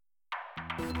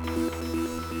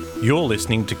You're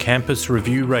listening to Campus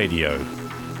Review Radio.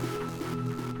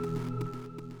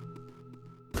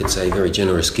 It's a very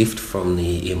generous gift from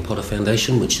the Ian Potter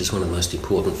Foundation, which is one of the most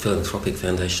important philanthropic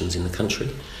foundations in the country.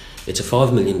 It's a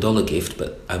 $5 million gift,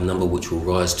 but a number which will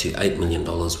rise to $8 million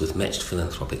with matched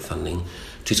philanthropic funding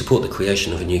to support the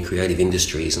creation of a new creative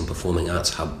industries and performing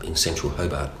arts hub in central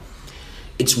Hobart.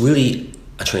 It's really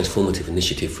a transformative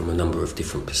initiative from a number of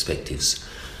different perspectives.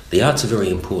 The arts are very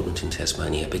important in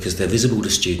Tasmania because they're visible to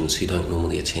students who don't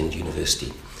normally attend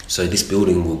university. So this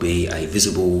building will be a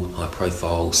visible,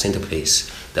 high-profile centrepiece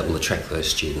that will attract those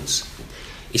students.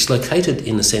 It's located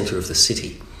in the centre of the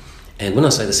city. And when I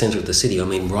say the centre of the city, I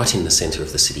mean right in the centre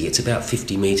of the city. It's about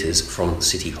 50 metres from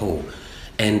City Hall.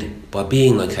 And by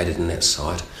being located in that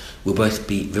site, we'll both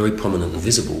be very prominent and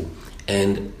visible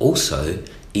and also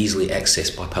easily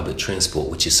accessed by public transport,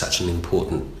 which is such an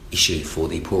important issue for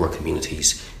the poorer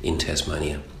communities in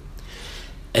Tasmania.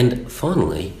 And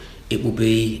finally, it will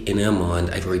be, in our mind,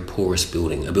 a very porous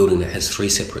building, a building that has 3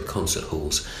 separate concert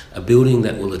halls, a building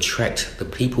that will attract the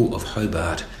people of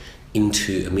Hobart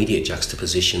into immediate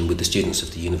juxtaposition with the students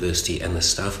of the university and the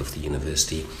staff of the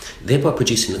university, thereby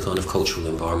producing the kind of cultural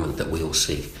environment that we all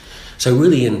seek. So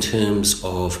really in terms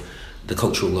of the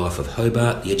cultural life of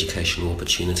Hobart, the educational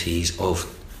opportunities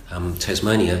of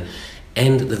Tasmania,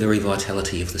 and the very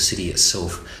vitality of the city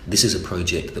itself, this is a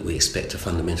project that we expect to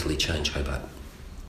fundamentally change Hobart.